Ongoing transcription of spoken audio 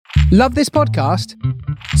Love this podcast?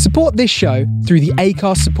 Support this show through the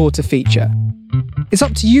Acast supporter feature. It's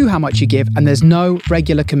up to you how much you give, and there's no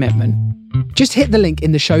regular commitment. Just hit the link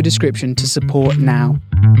in the show description to support now.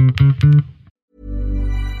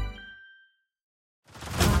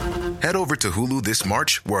 Head over to Hulu this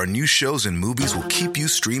March, where our new shows and movies will keep you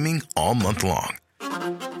streaming all month long.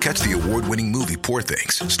 Catch the award-winning movie Poor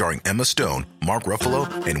Things, starring Emma Stone, Mark Ruffalo,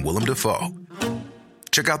 and Willem Dafoe.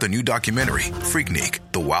 Check out the new documentary, Freaknik,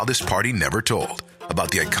 The Wildest Party Never Told,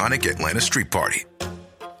 about the iconic Atlanta Street Party.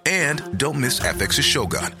 And don't miss FX's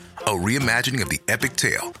Shogun, a reimagining of the epic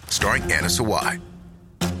tale, starring Anna Sawai.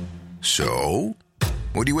 So,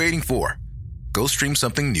 what are you waiting for? Go stream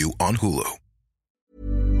something new on Hulu.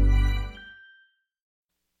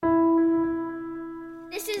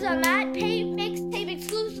 This is a Matt Pape mixtape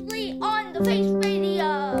exclusively on the Face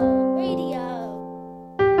Radio.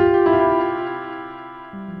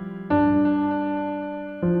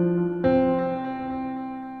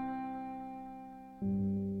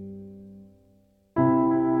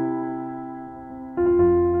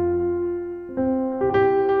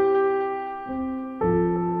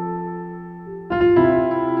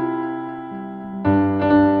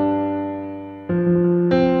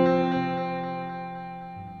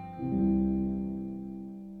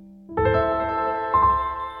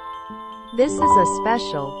 This is a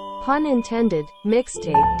special, pun intended,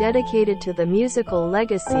 mixtape dedicated to the musical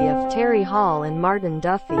legacy of Terry Hall and Martin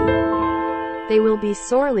Duffy. They will be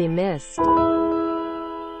sorely missed.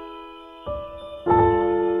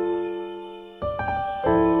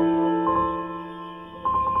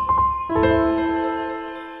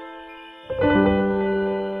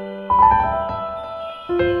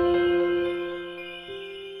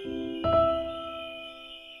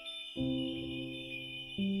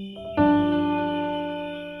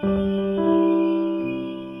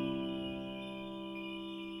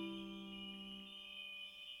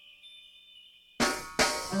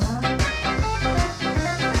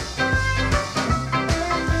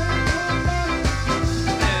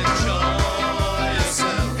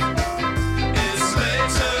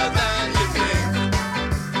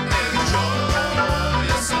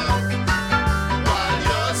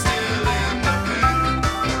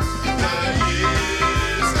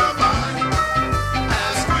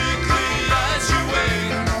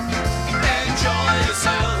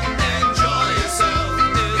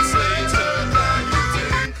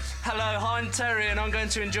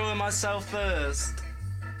 To enjoy myself first.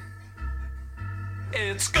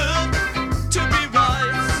 It's good to be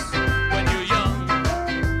wise when you're young,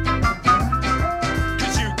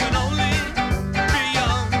 'cause you can only be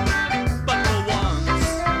young but for once.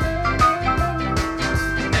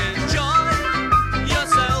 Enjoy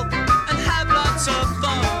yourself and have lots of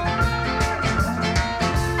fun.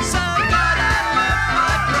 So God, I live,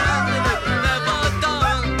 my friend, and it's never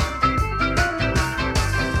done.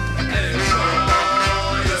 Enjoy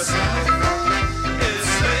yourself.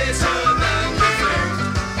 It's later than you think.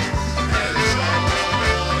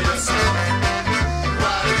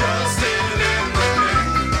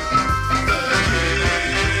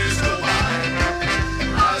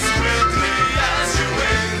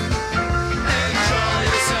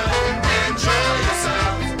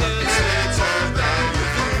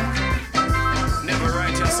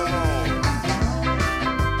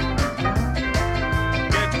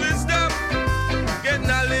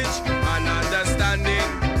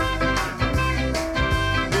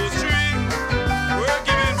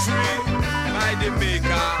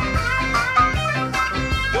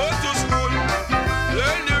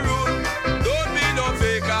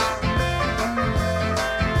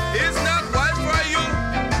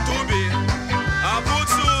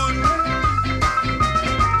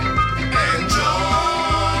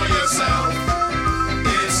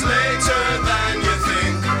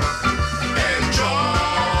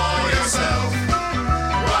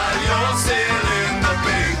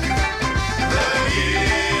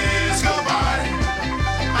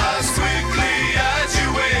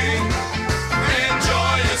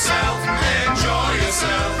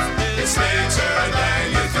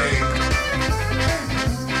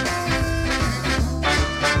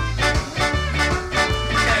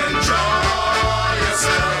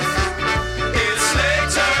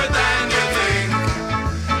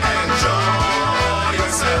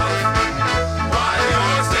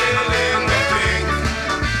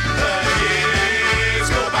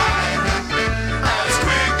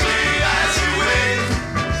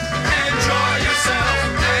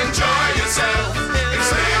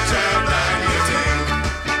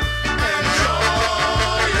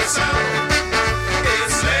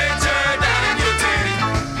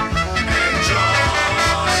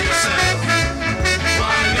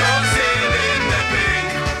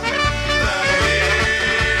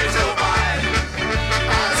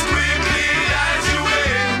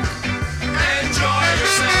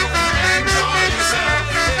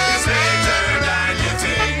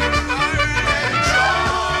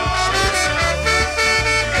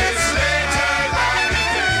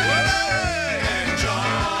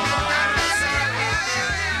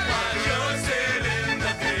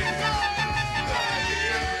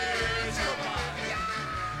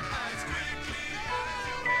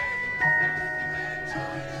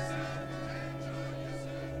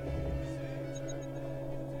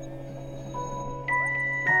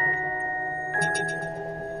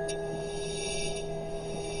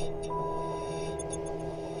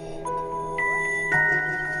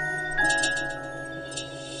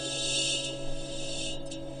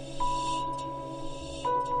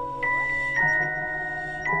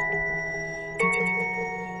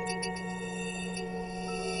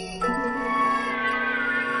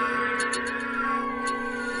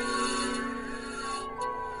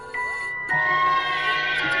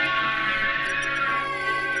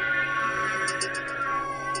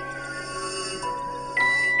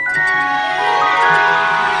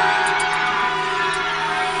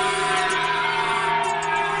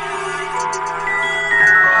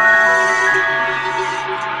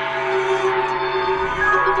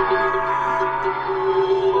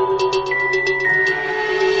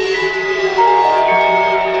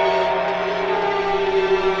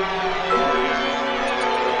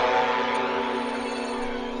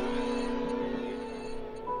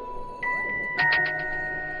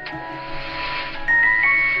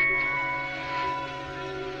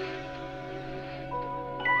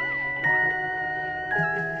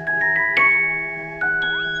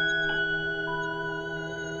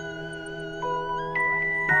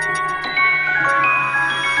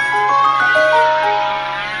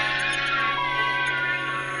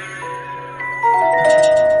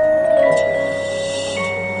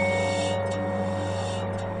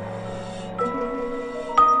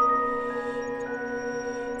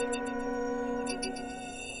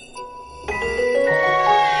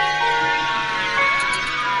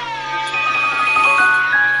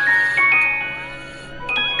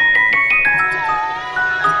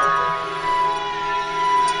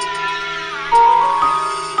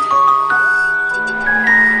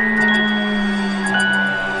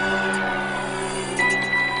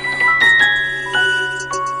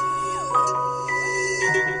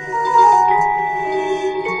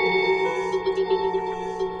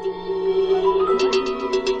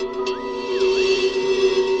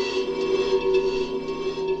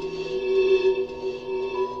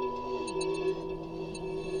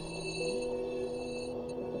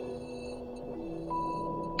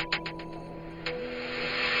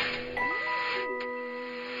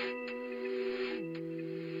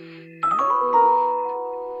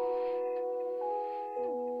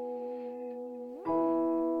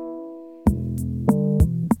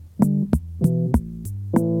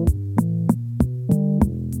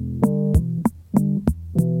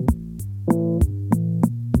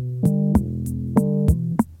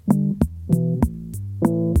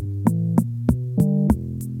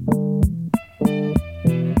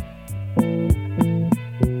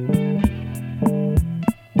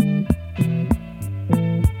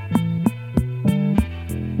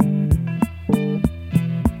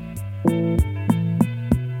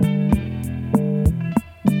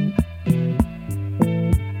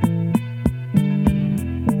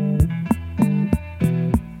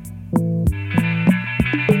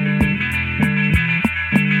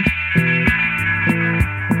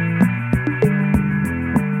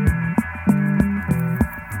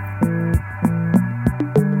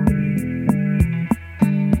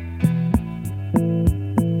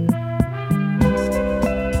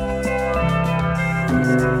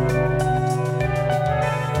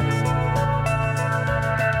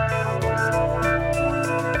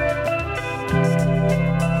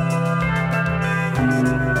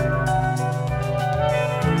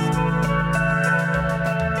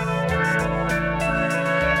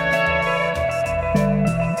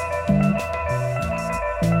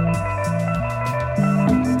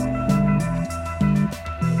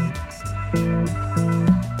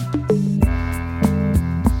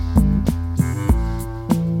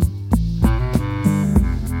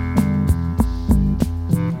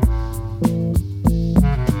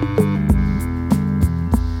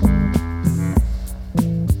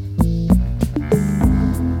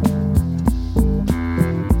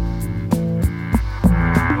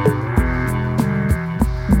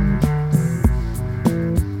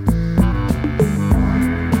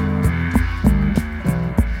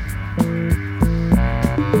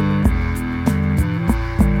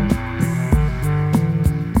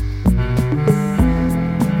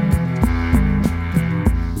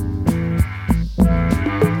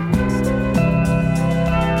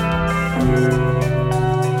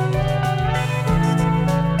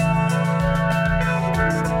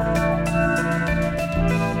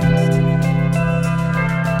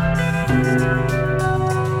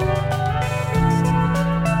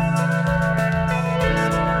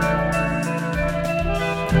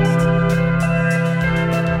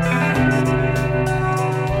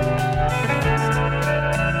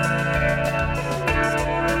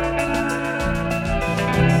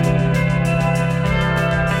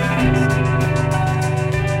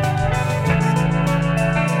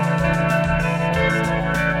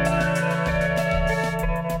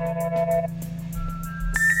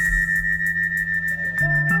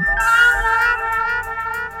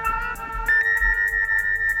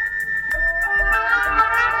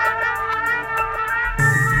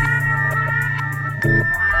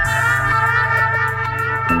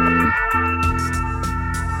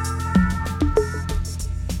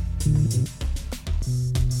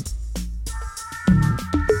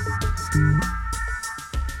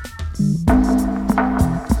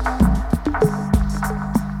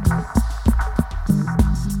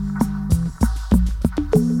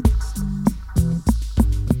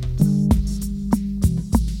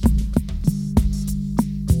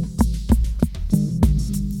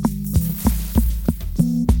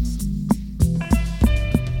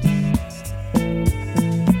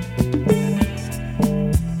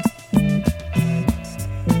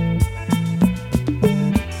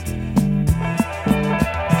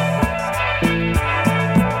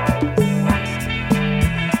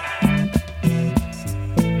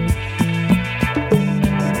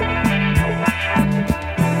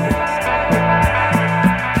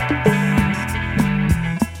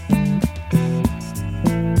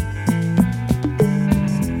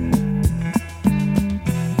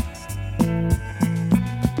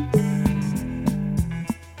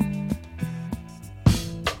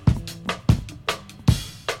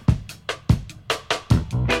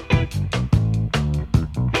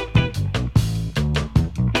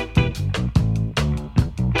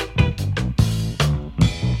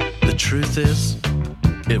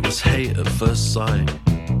 It was hate at first sight.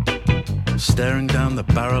 Staring down the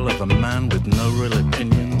barrel of a man with no real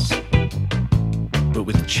opinions, but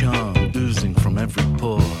with charm oozing from every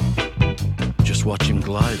pore. Just watch him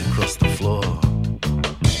glide across the floor.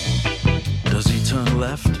 Does he turn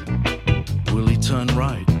left? Will he turn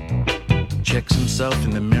right? Checks himself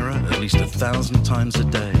in the mirror at least 1,000 times a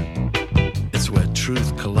day. It's where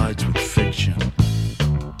truth collides with fiction.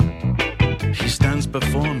 He stands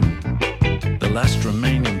before me, the last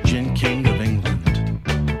remaining gin king of England.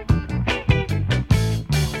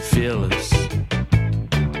 Fearless,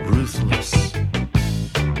 ruthless,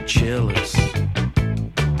 cheerless,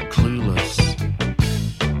 clueless,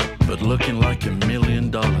 but looking like $1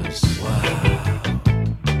 million. Wow,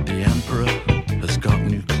 the emperor has got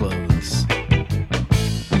new clothes.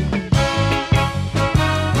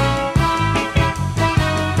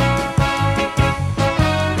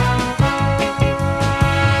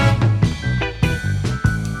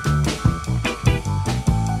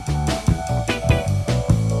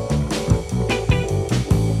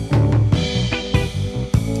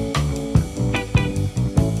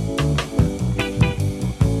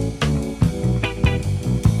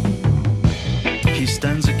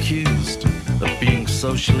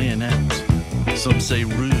 Socially inept, some say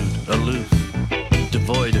rude, aloof,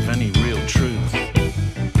 devoid of any real truth.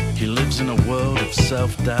 He lives in a world of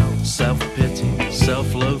self-doubt, self-pity,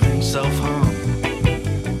 self-loathing, self-harm.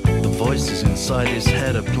 The voices inside his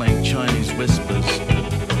head are playing Chinese whispers,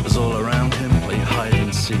 as all around him play hide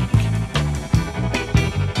and seek.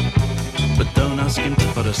 But don't ask him to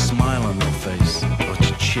put a smile on their face, or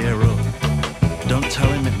to cheer up. Don't tell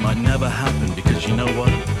him it might never happen, because you know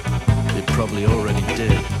what? It probably already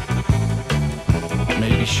did.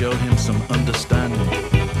 Maybe show him some understanding.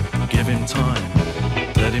 Give him time.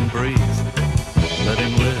 Let him breathe. Let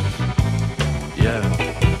him live. Yeah.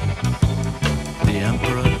 The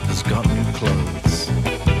emperor has got new clothes.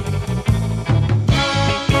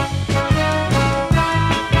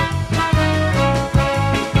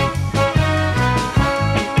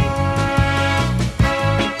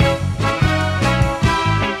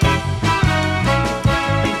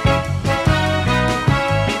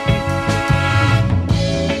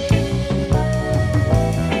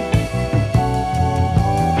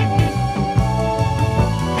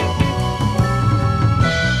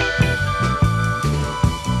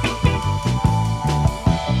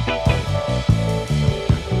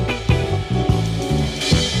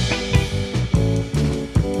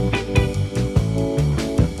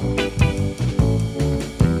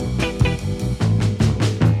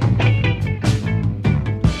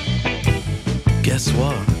 Guess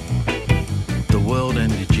what? The world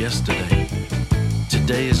ended yesterday.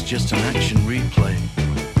 Today is just an action replay.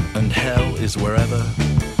 And hell is wherever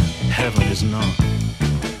heaven is not.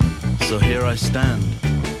 So here I stand,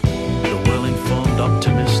 the well-informed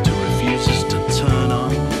optimist who refuses to turn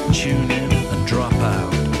on, tune in, and drop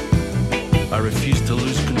out. I refuse to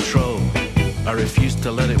lose control. I refuse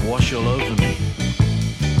to let it wash all over me.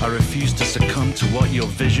 I refuse to succumb to what your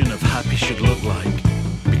vision of happy should look like,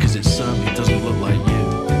 because it certainly doesn't look like you.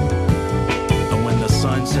 And when the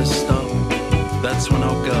sign says stop, that's when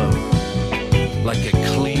I'll go, like a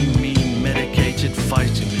clean, mean, medicated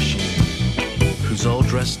fighting machine, who's all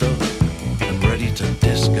dressed up and ready to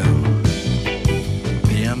disco.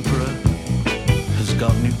 The emperor has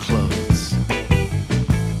got new clothes.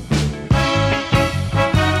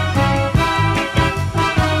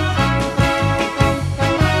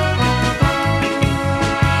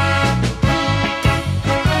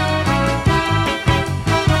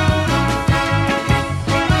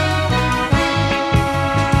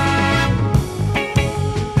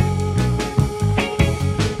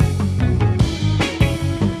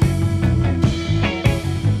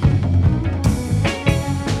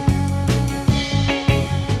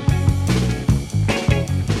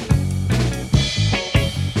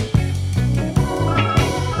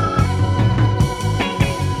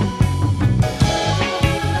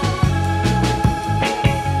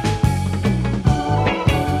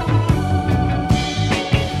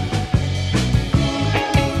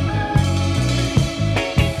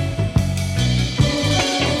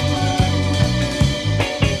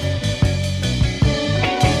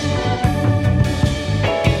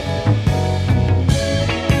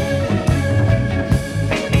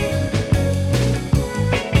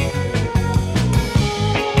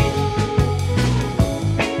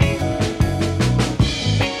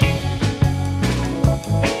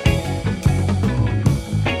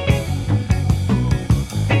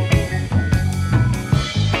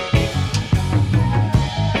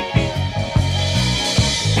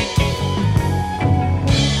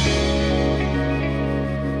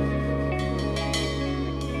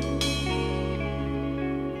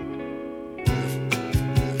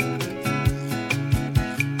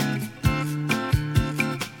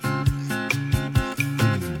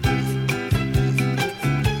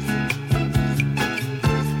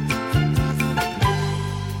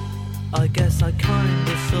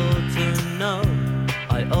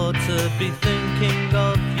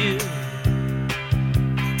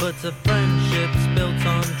 of friendships built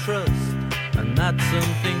on trust, and that's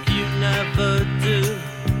something you never do.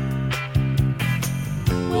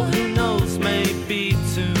 Well, who knows, maybe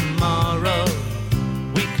tomorrow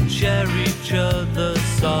we can share each other's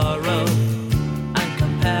sorrow and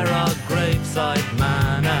compare our graveside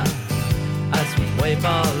manner as we wave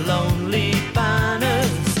our lonely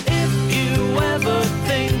banners. If you ever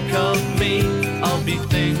think of me, I'll be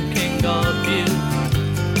thinking of you.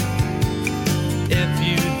 If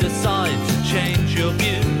you decide to change your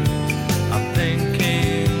view, I'm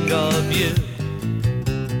thinking of you.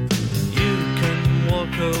 You can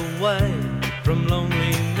walk away from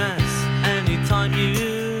loneliness anytime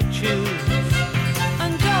you choose.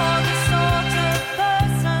 And you're the sort of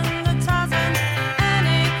person that hasn't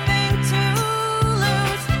anything to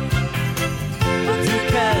lose. But who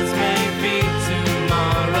cares, maybe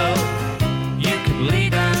tomorrow you could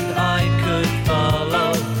lead and I could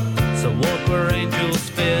follow. So walk where angels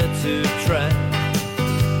fear to tread,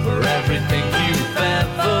 for everything you've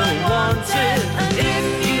ever wanted. If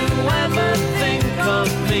you ever think of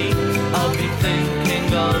me, I'll be thinking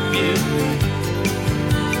of you.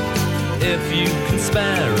 If you can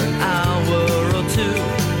spare an hour or two,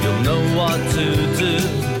 you'll know what to do.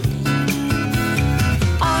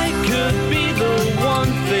 I could be the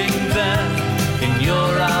one thing there in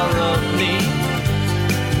your hour of need.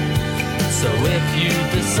 So if you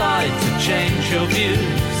decide to change your views,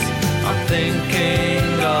 I'm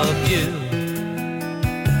thinking of you.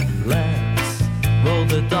 Let's roll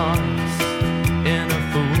the dice in a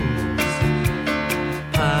fool's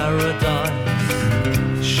paradise.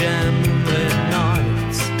 Share moonlit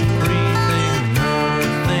nights, breathing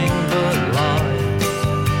nothing but lies.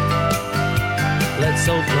 Let's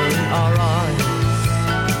open our eyes.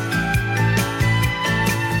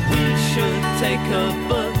 We should take a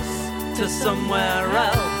bus to somewhere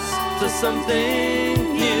else, to something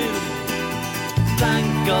new. Thank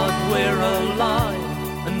God we're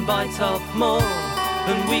alive and bite off more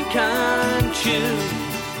than we can chew.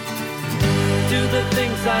 Do the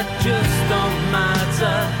things that just don't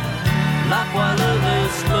matter. Laugh while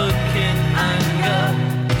others look in anger.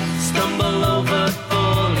 Stumble over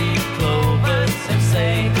four-leaf clovers and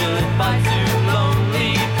say goodbye to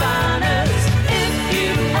lonely banners. If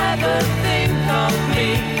you ever think of me,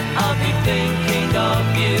 I'll be thinking of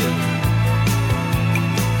you.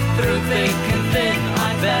 Through thick and thin,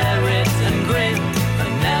 I bear it and grin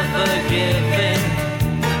and never give in.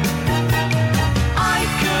 I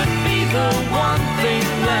could be the one thing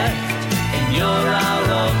left in your hour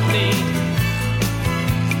of need.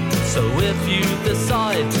 So if you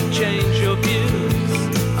decide to change your views,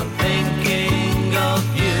 I'm thinking of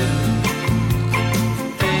you.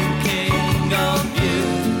 Thinking of you.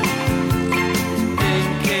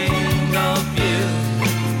 Thinking of you.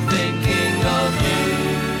 Thinking of you.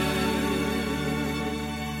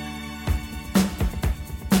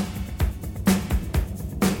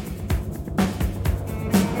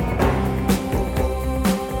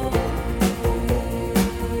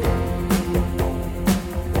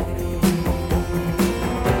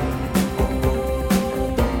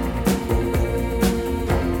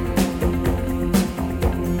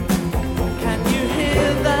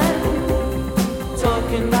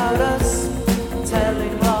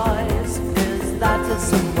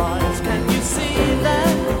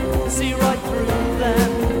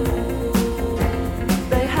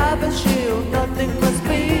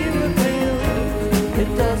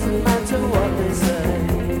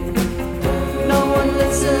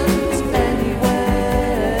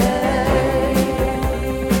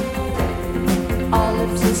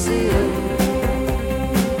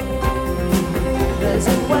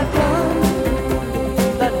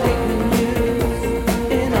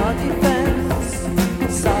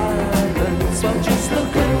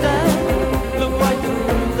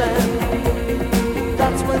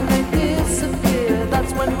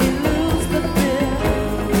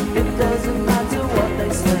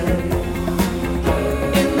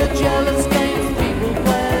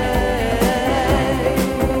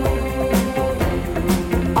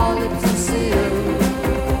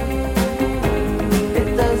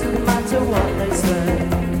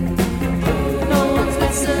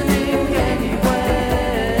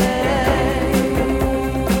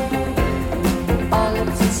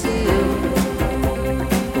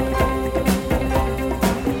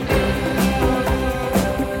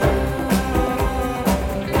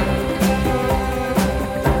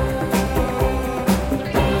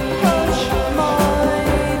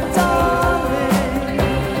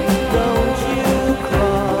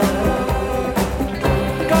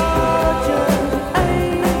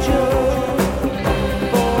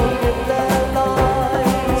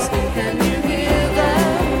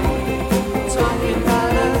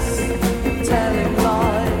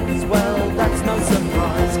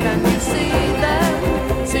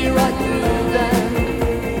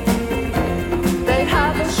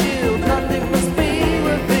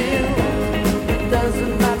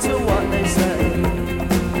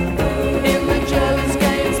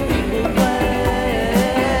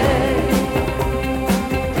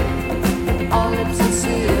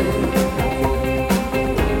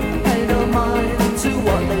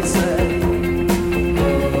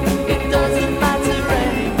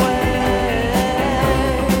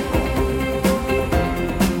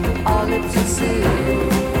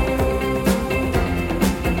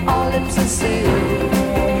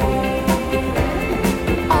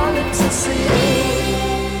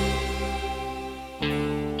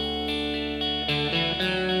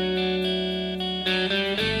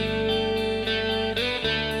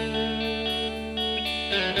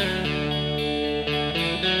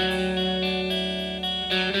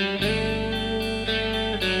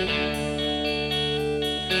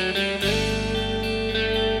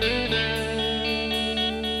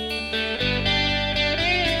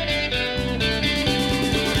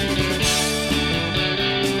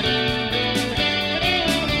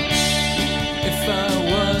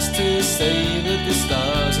 to say that the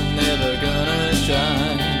stars are never gonna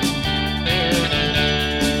shine.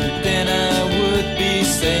 Then I would be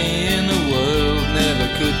saying the world never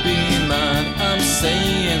could be mine. I'm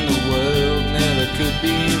saying the world never could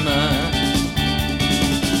be mine.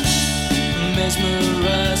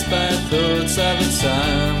 Mesmerized by thoughts of a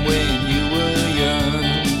time when you were young,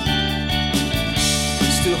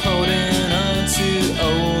 still holding on to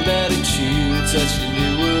old attitudes that you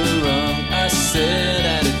knew were wrong. I said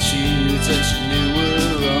attitudes that you knew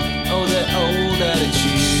were wrong. Oh, they're old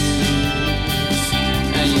attitudes,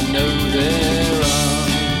 and you know they're wrong.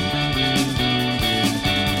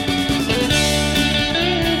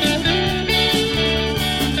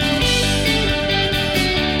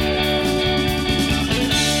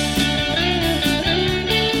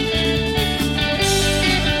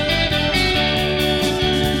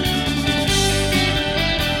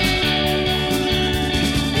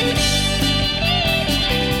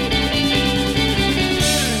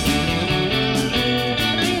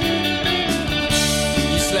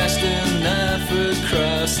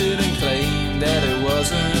 And claimed that it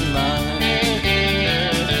wasn't mine.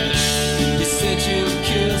 You said you'll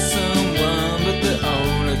kill someone, but the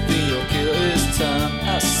only thing you'll kill is time.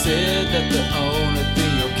 I said that the only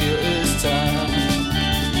thing you'll kill is time.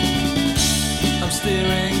 I'm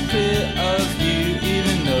steering clear of you,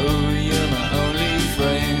 even though you're my only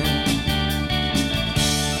friend.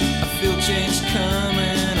 I feel change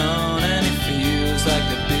coming on, and it feels like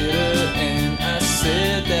the bitter end. I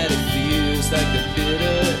said that it feels like the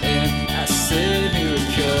bitter end. I said here it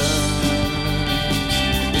comes.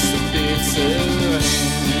 It's the bitter end.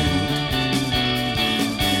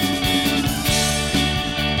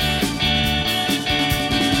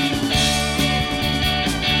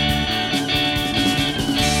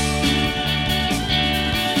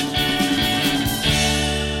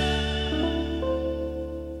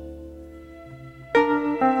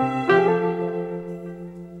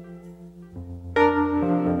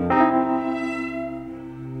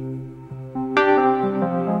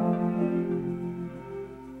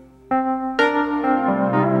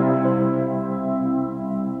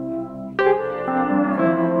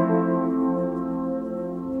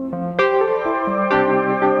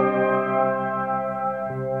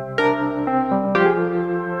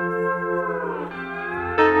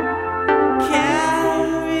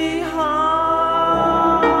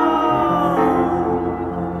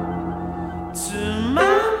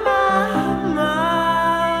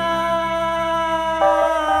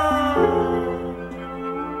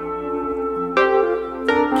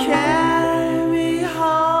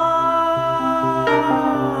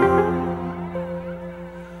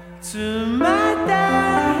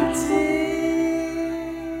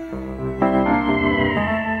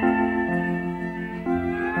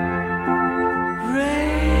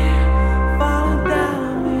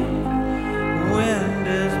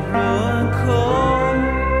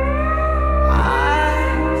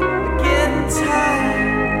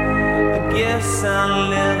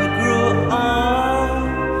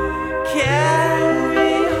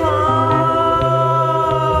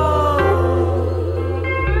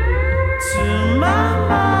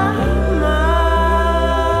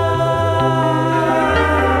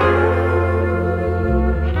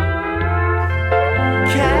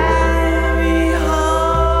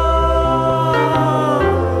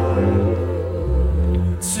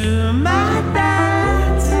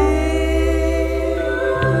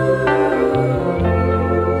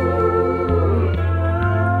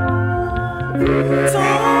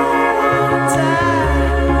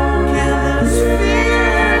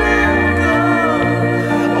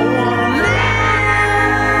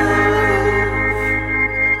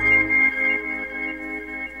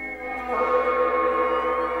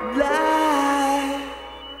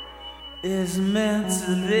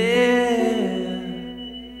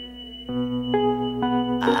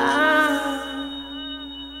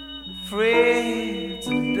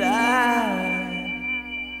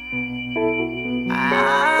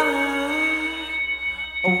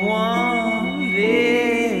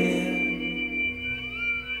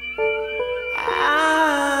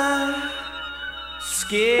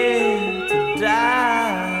 Scared to die.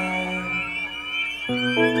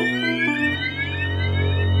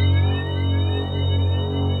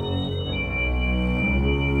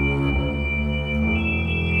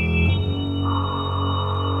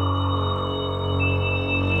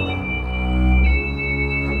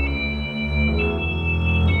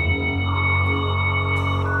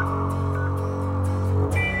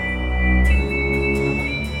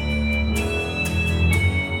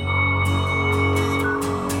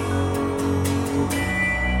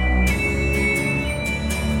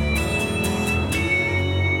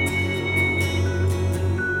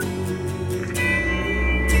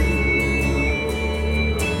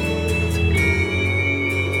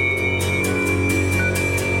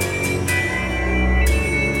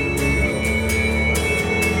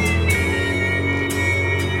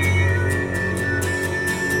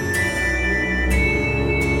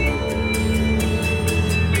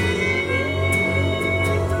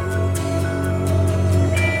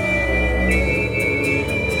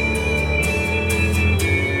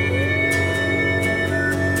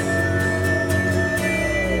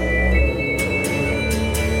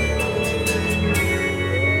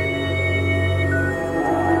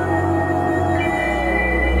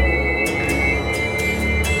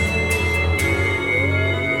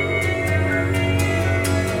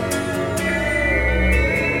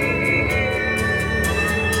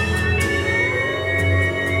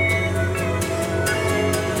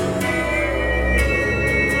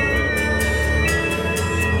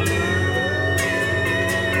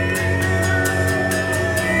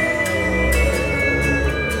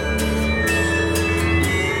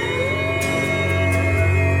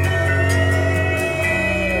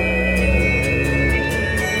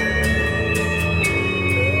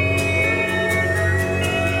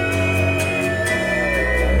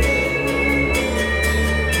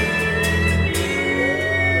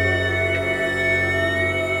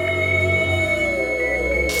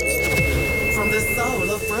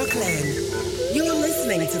 Brooklyn. You're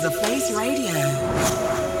listening to The Face Radio.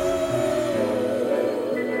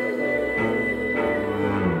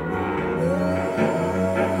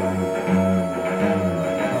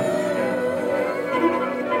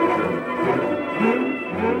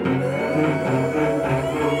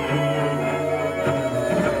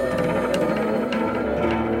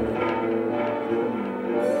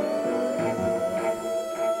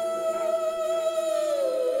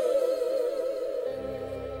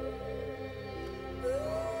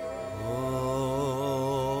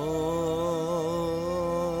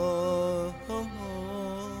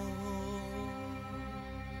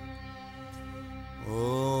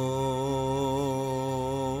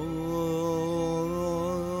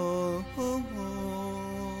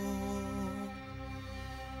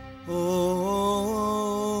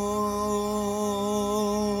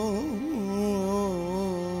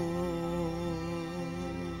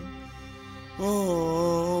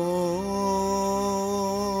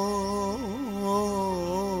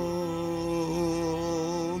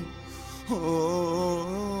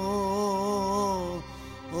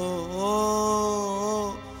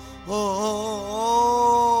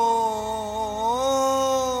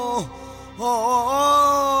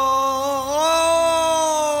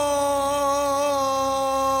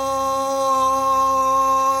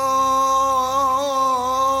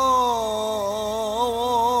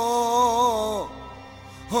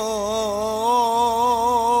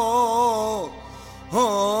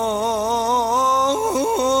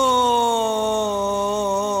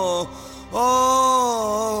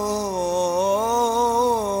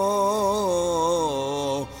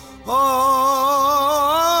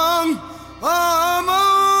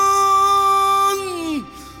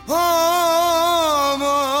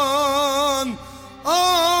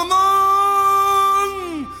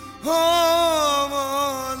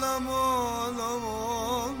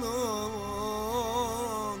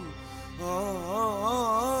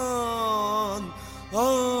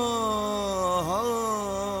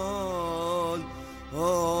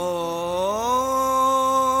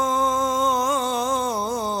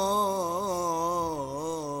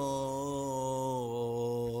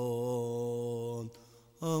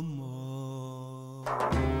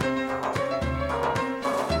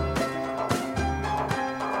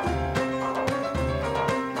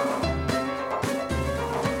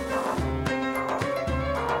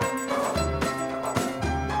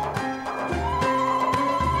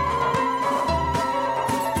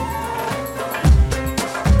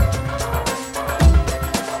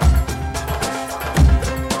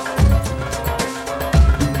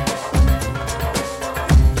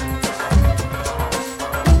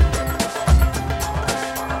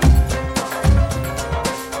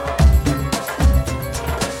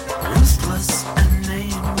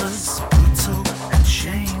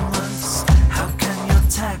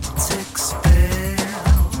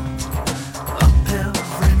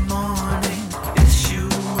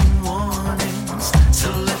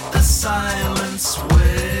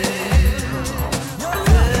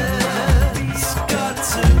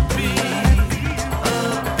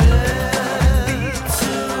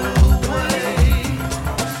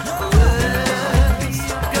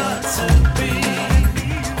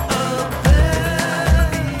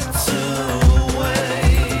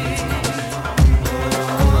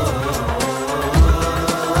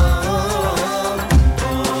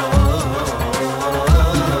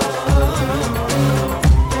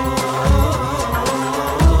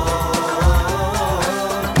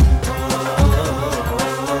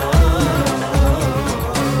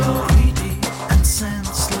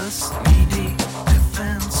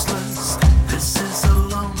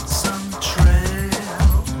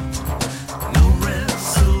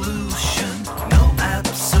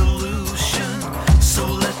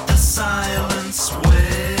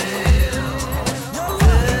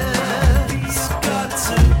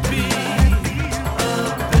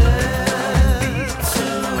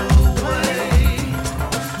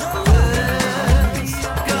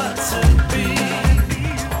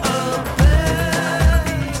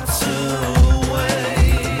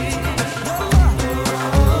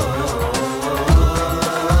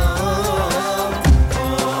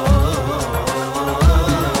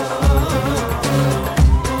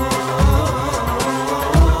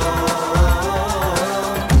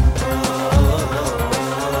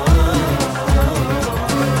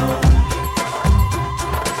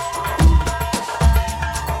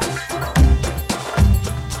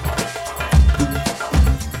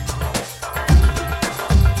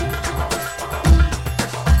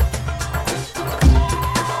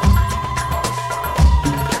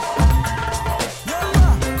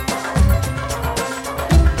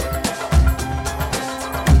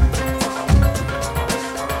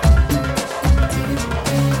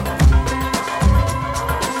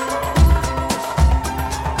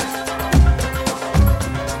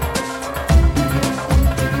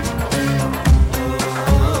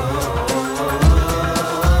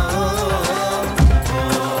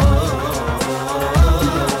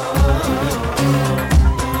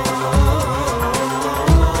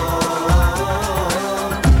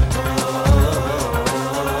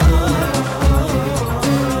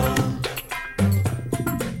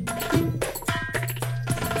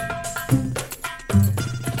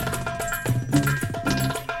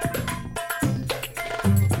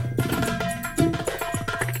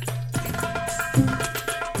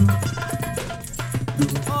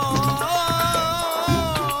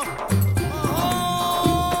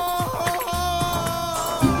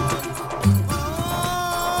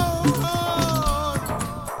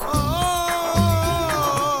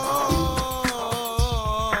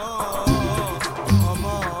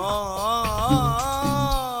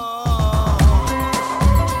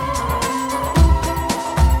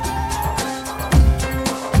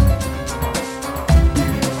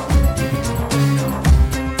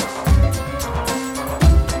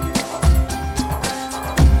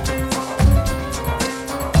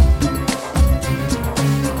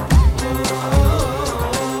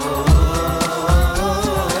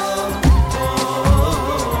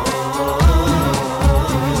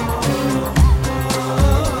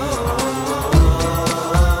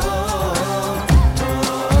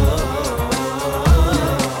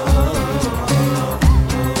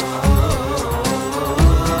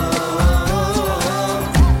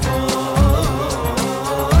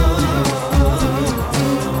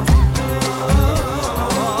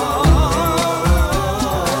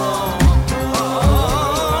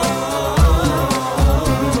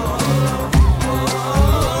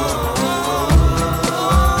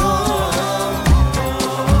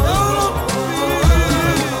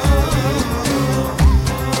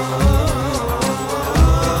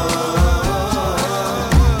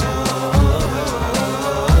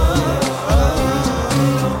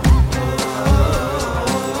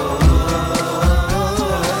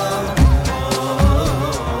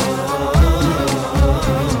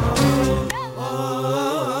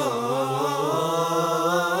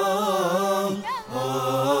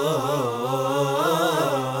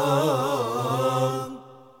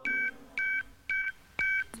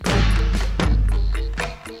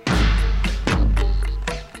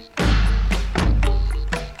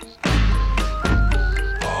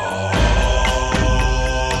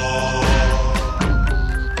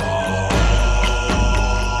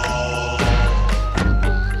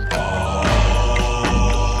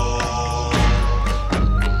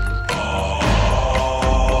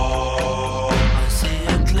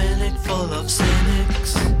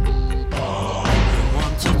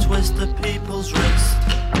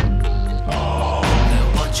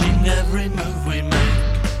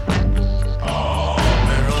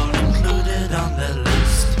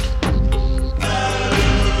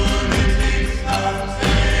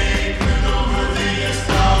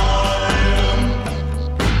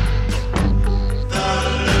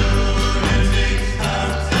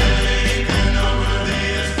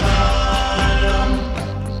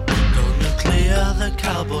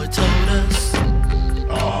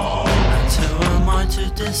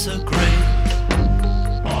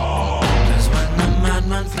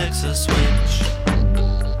 flicks a switch,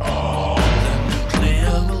 the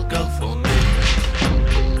nuclear will go for me.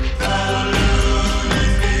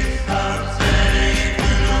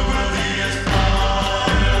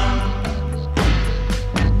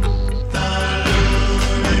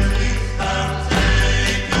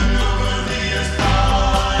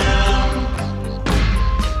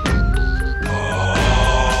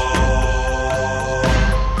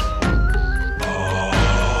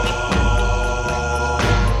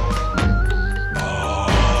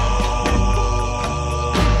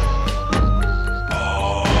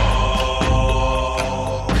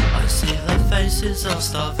 Of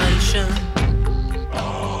starvation,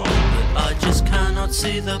 but I just cannot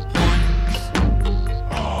see the point,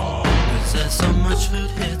 'cause there's so much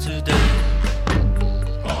food here today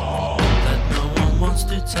that no one wants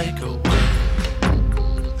to take away.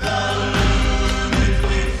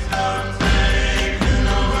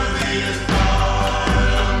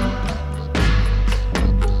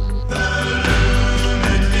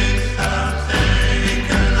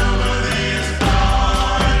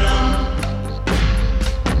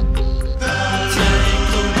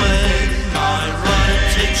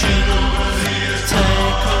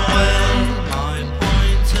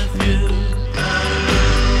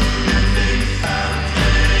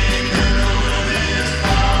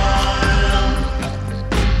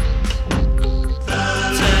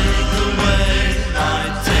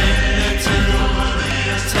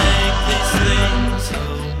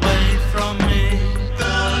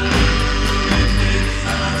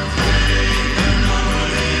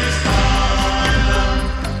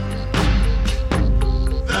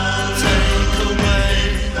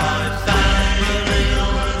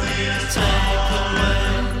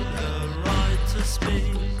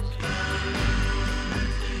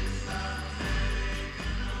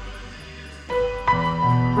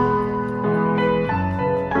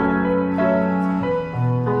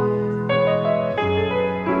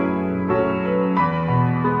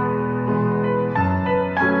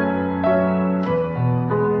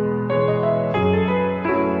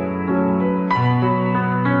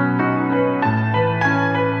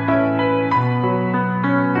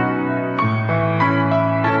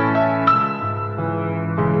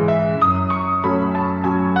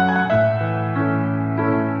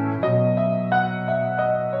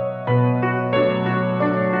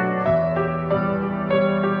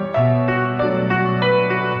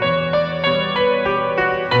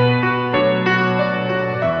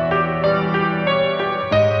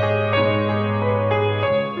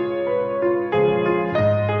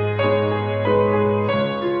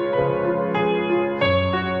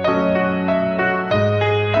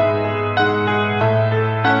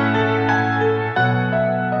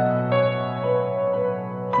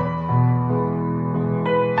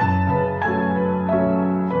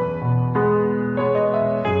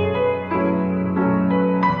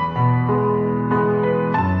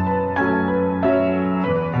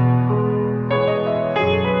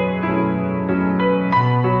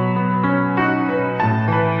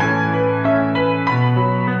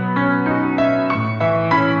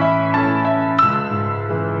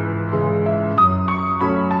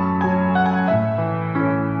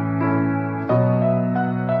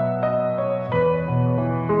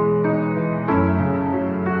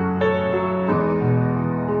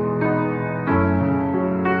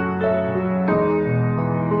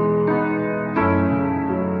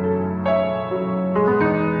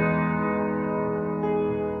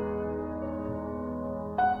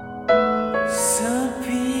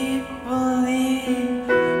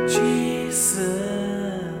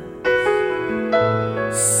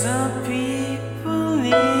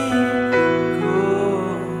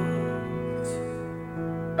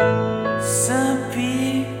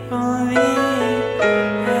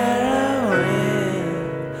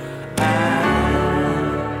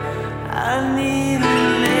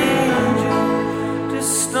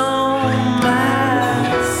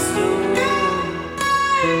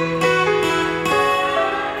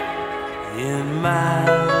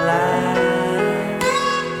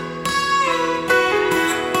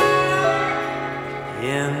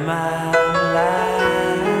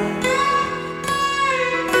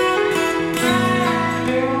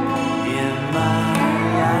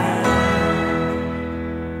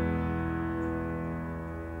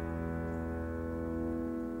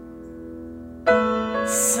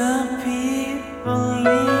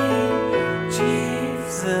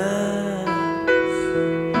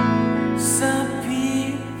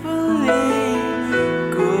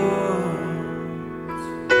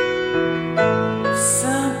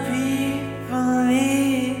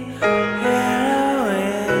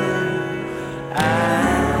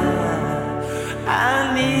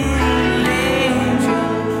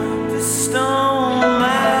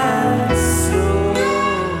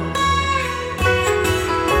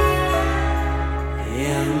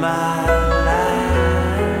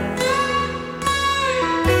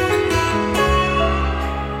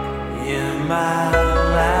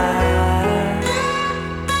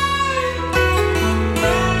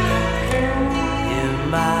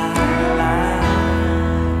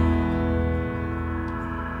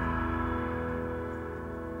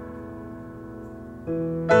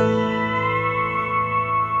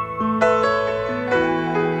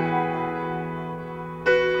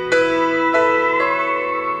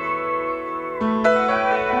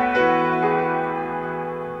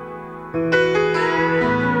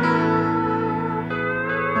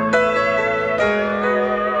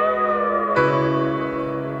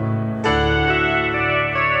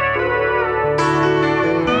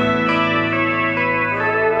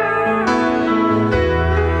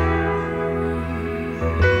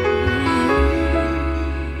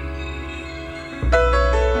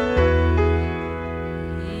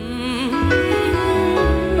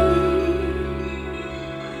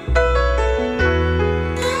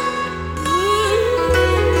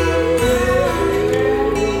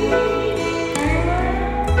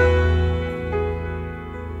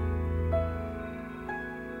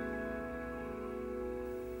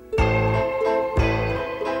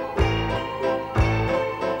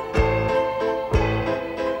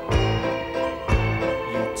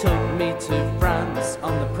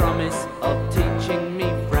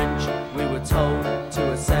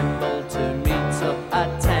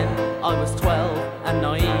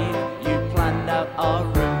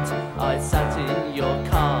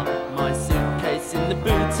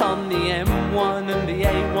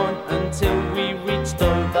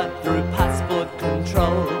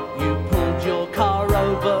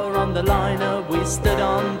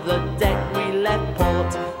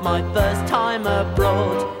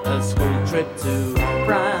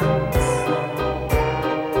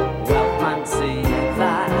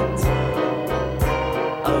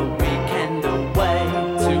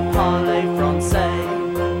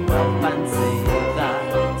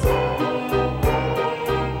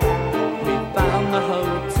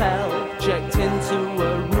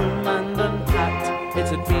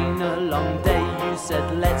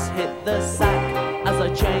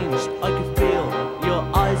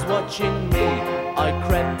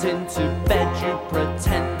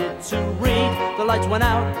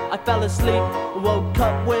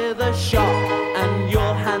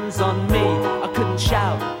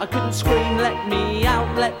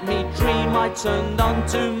 Turned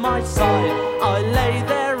onto my side. I lay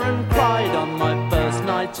there and cried on my first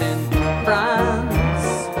night in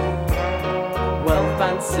France. Well,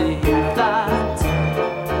 fancy that.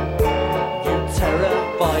 You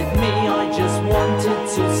terrified me, I just wanted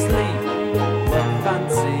to sleep. Well,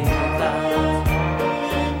 fancy that.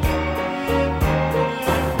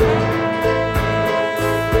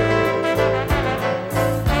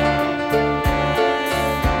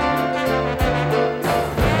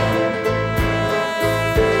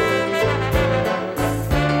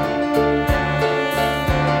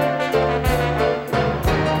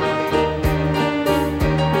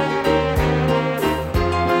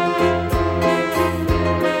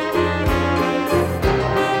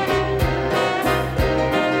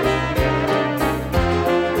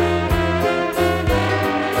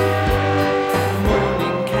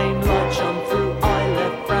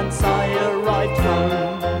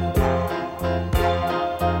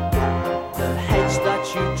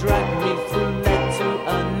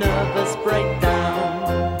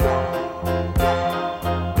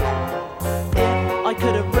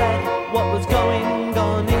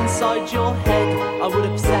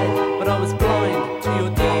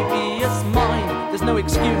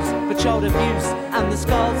 Child abuse and the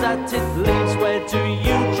scars that it leaves. Where do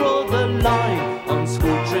you draw the line on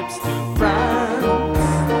school trips to France?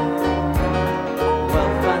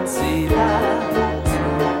 Well, fancy that.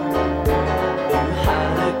 You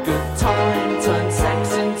had a good time, turned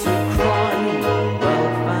sex into crime. Well,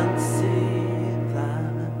 fancy that.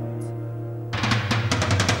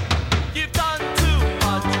 You've done too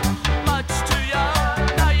much too young.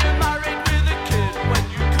 Now you're married with a kid when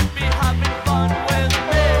you could be having fun with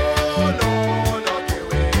me.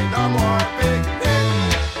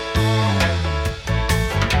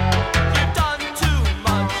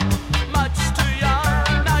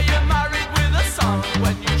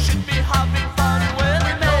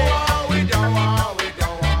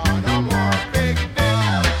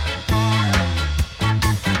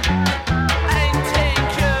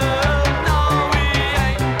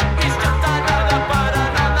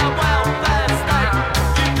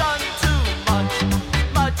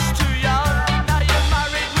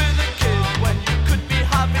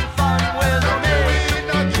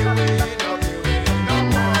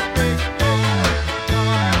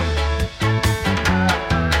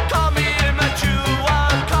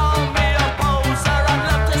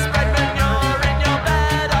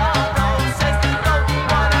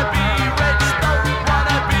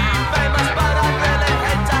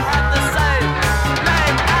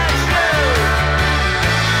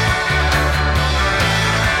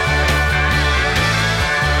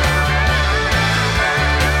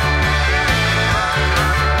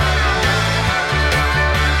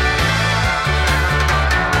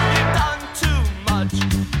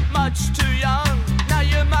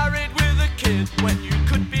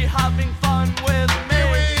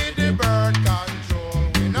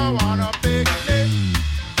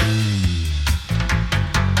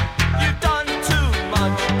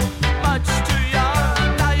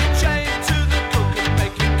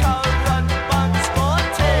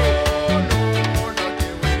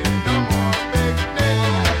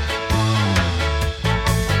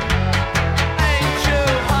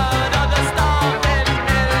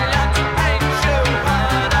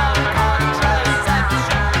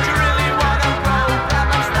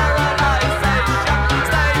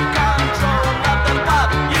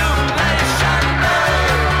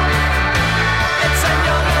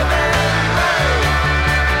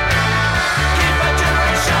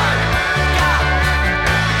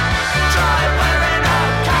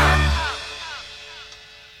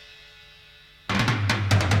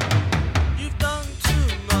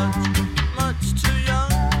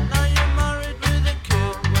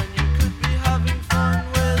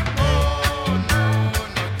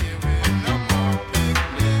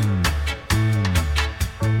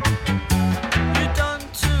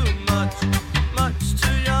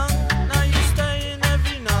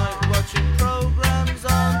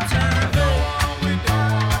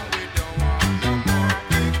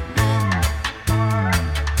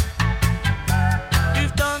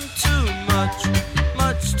 much,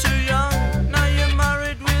 much too young. Now you're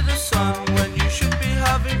married with a son when you should be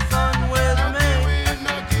having fun with me.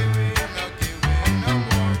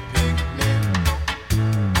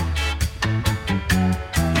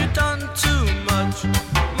 You've done too much,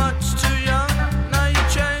 much too young. Now you're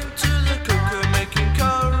chained to the cooker, making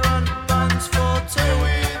currant buns for tea.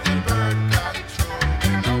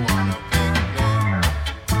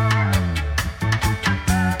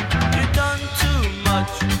 You've done too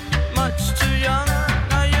much, much too young.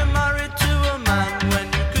 Now you're married to a man when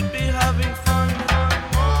you could be having fun.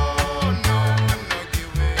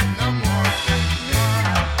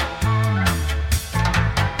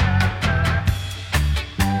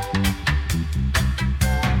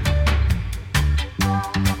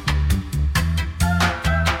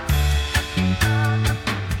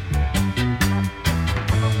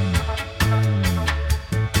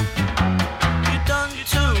 You've done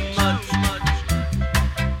too much.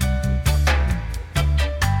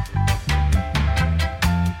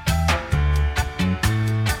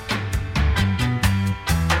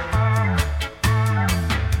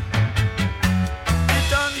 You've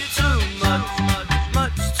done too much,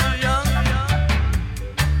 much too young.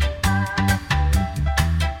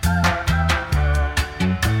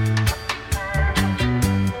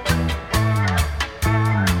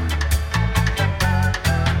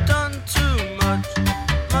 Done too much,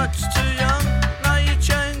 much too young. Now you're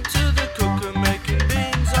chained to the cooker, making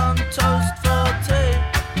beans on toast for tea.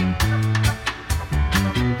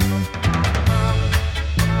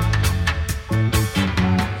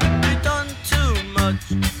 You've done too much,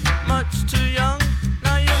 much too young.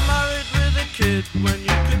 Now you're married with a kid when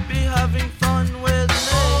you could be having fun with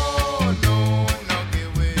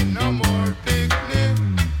me.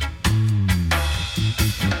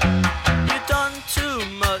 You've done too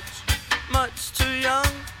much, much too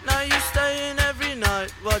young. Now you're staying every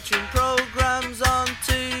night watching programs on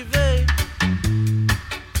TV.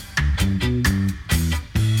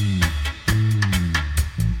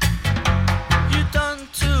 You've done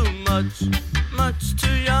too much, much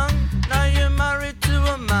too young. Now you're married to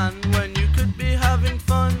a man when you could be having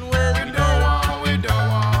fun with me.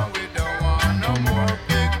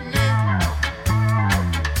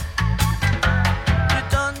 You've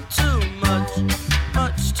done too much,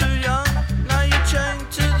 much too young. Now you're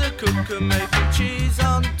chained to the cooker, making cheese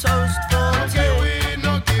on toast for tea.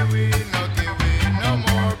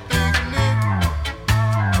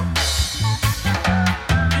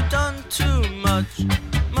 You've done too much,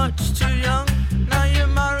 much too young. Now you're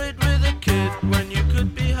married with a kid when you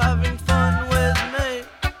could be having fun with me.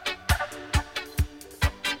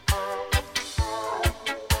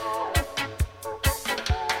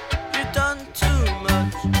 You've done too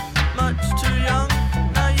much, much too young.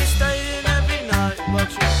 Now you're staying every night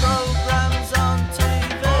watching programs on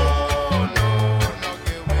TV.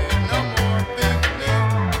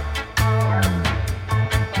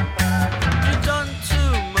 You've done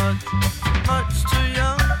too much, much too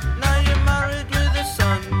young. Now you're married with a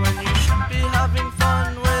son when you should be having fun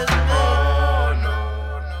with me.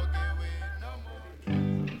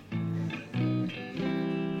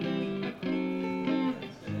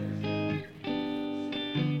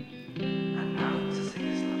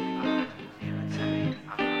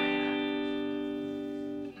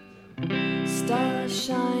 Stars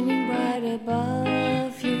shining bright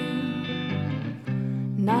above you.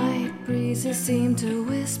 Night breezes seem to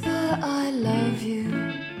whisper, I love you.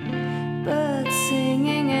 Birds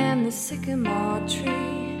singing in the sycamore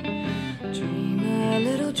tree. Dream a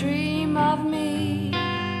little dream of me.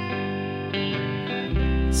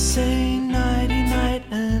 Say nighty night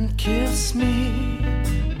and kiss me.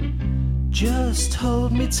 Just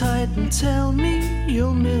hold me tight and tell me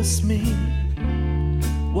you'll miss me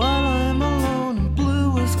while I'm alone and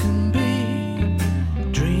blue as can be.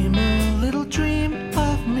 Dream a little dream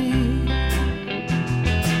of me.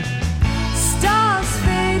 Stars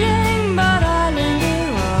fading, but I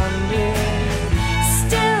linger on, dear.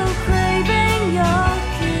 Still craving your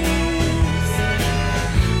kiss.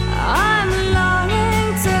 I'm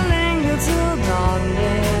longing to linger till dawn,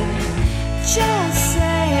 dear. Just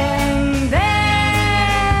saying this.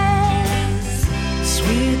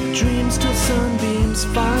 Sweet dreams till sunbeams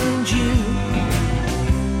find you.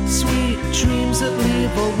 Sweet dreams that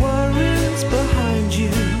leave all worries behind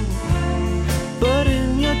you. But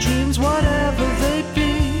in your dreams, whatever they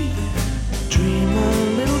be, dream a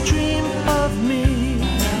little dream of me.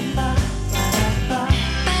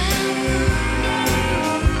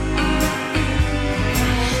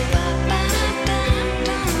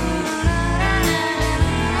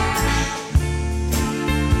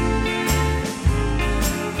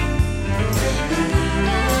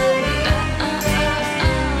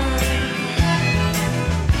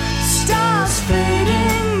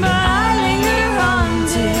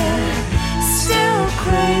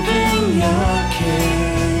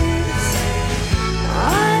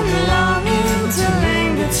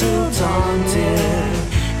 haunted,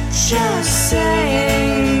 just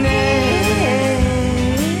saying it.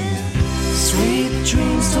 Sweet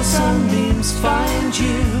dreams till sunbeams find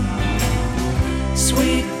you,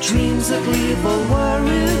 sweet dreams that leave all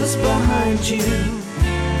worries behind you.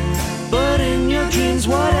 But in your dreams,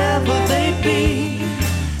 whatever they be,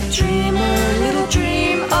 dream a little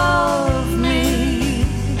dream of me.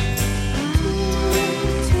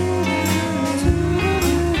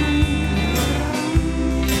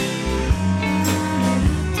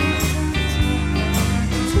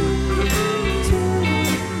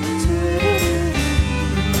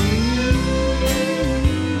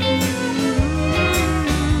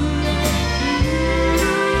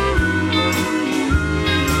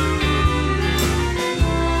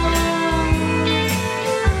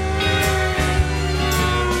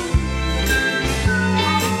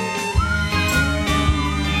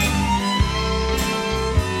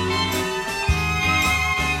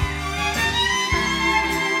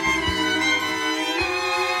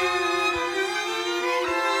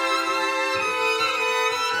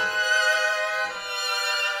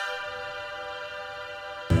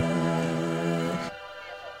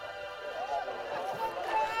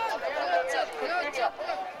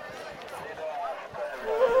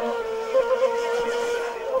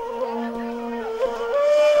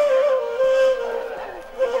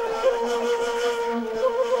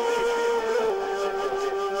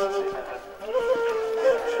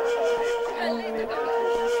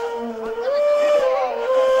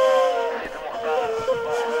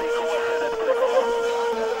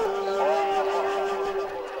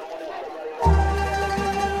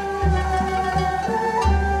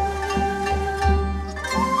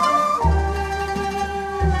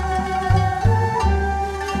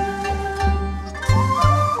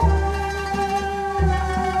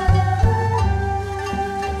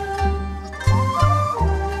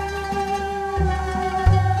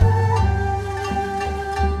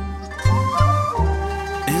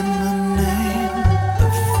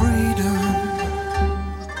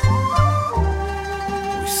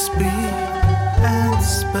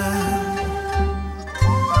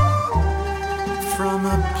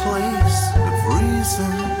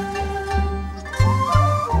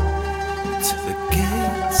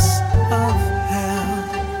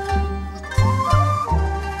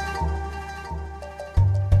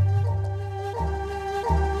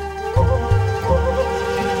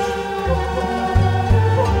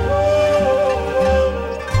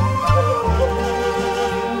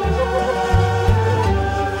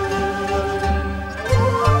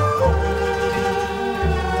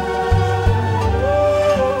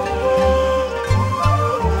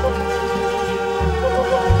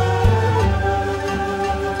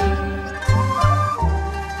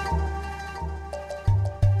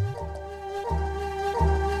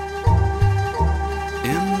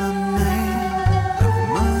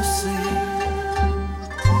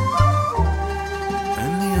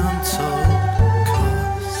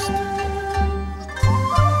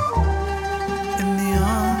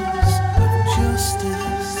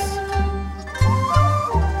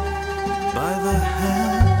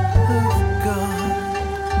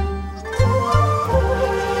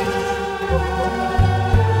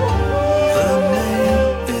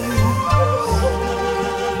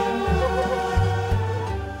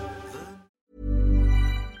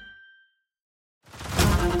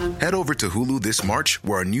 Head over to Hulu this March,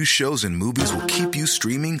 where our new shows and movies will keep you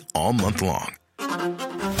streaming all month long.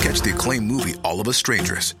 Catch the acclaimed movie All of Us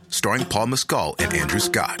Strangers, starring Paul Mescal and Andrew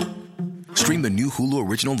Scott. Stream the new Hulu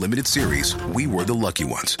original limited series We Were the Lucky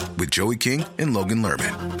Ones with Joey King and Logan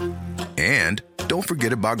Lerman. And don't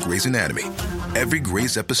forget about Grey's Anatomy. Every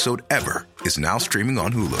Grey's episode ever is now streaming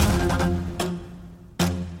on Hulu.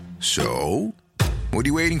 So, what are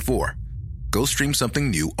you waiting for? Go stream something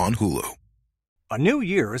new on Hulu. A new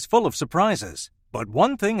year is full of surprises, but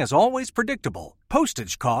one thing is always predictable.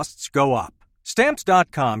 Postage costs go up.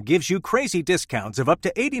 Stamps.com gives you crazy discounts of up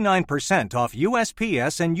to 89% off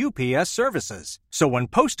USPS and UPS services. So when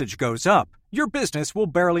postage goes up, your business will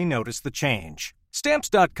barely notice the change.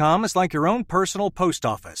 Stamps.com is like your own personal post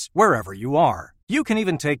office, wherever you are. You can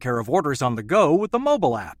even take care of orders on the go with the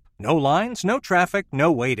mobile app. No lines, no traffic,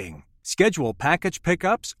 no waiting. Schedule package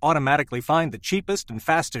pickups, automatically find the cheapest and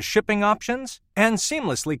fastest shipping options, and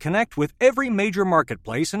seamlessly connect with every major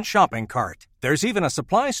marketplace and shopping cart. There's even a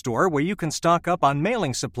supply store where you can stock up on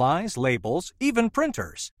mailing supplies, labels, even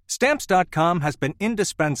printers. Stamps.com has been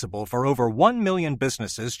indispensable for over 1 million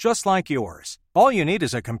businesses just like yours. All you need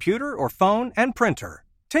is a computer or phone and printer.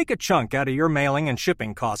 Take a chunk out of your mailing and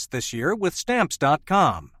shipping costs this year with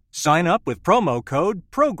Stamps.com. Sign up with promo code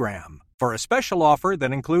PROGRAM. for a special offer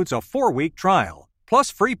that includes a 4-week trial,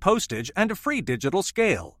 plus free postage and a free digital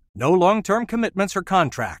scale. No long-term commitments or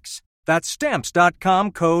contracts. That's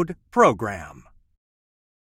Stamps.com code PROGRAM.